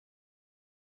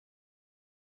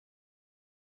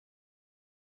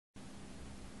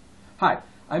Hi,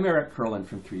 I'm Eric Kurland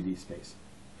from 3D Space.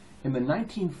 In the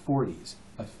 1940s,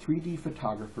 a 3D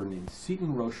photographer named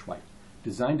Seton Rochewhite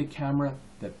designed a camera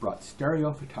that brought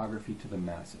stereo photography to the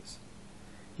masses.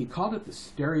 He called it the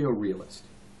Stereo Realist,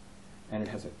 and it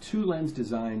has a two-lens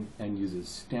design and uses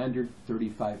standard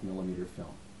 35mm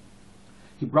film.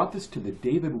 He brought this to the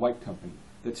David White Company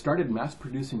that started mass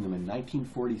producing them in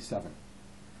 1947.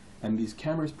 And these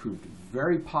cameras proved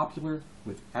very popular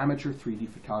with amateur 3D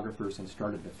photographers and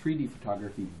started the 3D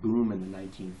photography boom in the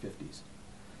 1950s.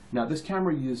 Now, this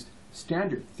camera used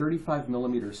standard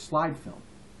 35mm slide film,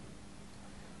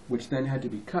 which then had to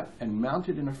be cut and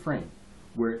mounted in a frame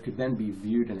where it could then be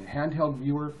viewed in a handheld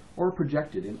viewer or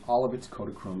projected in all of its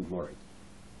Kodachrome glory.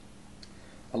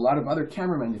 A lot of other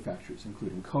camera manufacturers,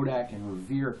 including Kodak and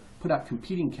Revere, put out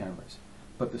competing cameras,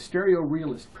 but the Stereo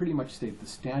Realist pretty much stayed the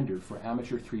standard for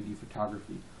amateur 3D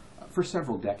photography for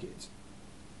several decades.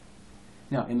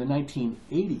 Now, in the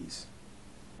 1980s,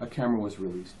 a camera was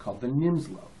released called the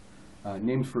Nimslo,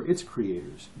 named for its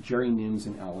creators, Jerry Nims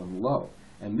and Alan Lowe.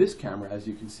 And this camera, as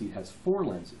you can see, has 4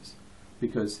 lenses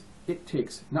because it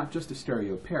takes not just a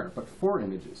stereo pair, but 4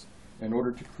 images in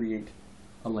order to create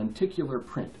a lenticular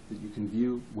print that you can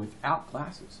view without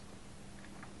glasses.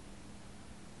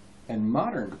 And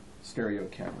modern stereo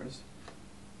cameras,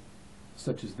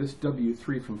 such as this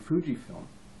W3 from Fujifilm,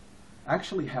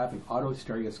 actually have an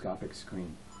auto-stereoscopic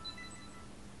screen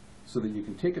so that you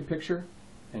can take a picture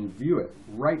and view it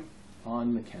right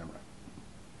on the camera.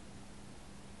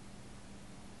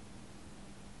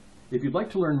 If you'd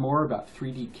like to learn more about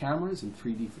 3D cameras and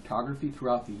 3D photography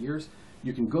throughout the years,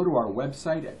 you can go to our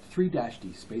website at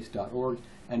 3-dspace.org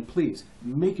and please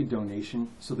make a donation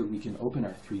so that we can open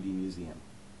our 3D museum.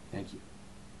 Thank you.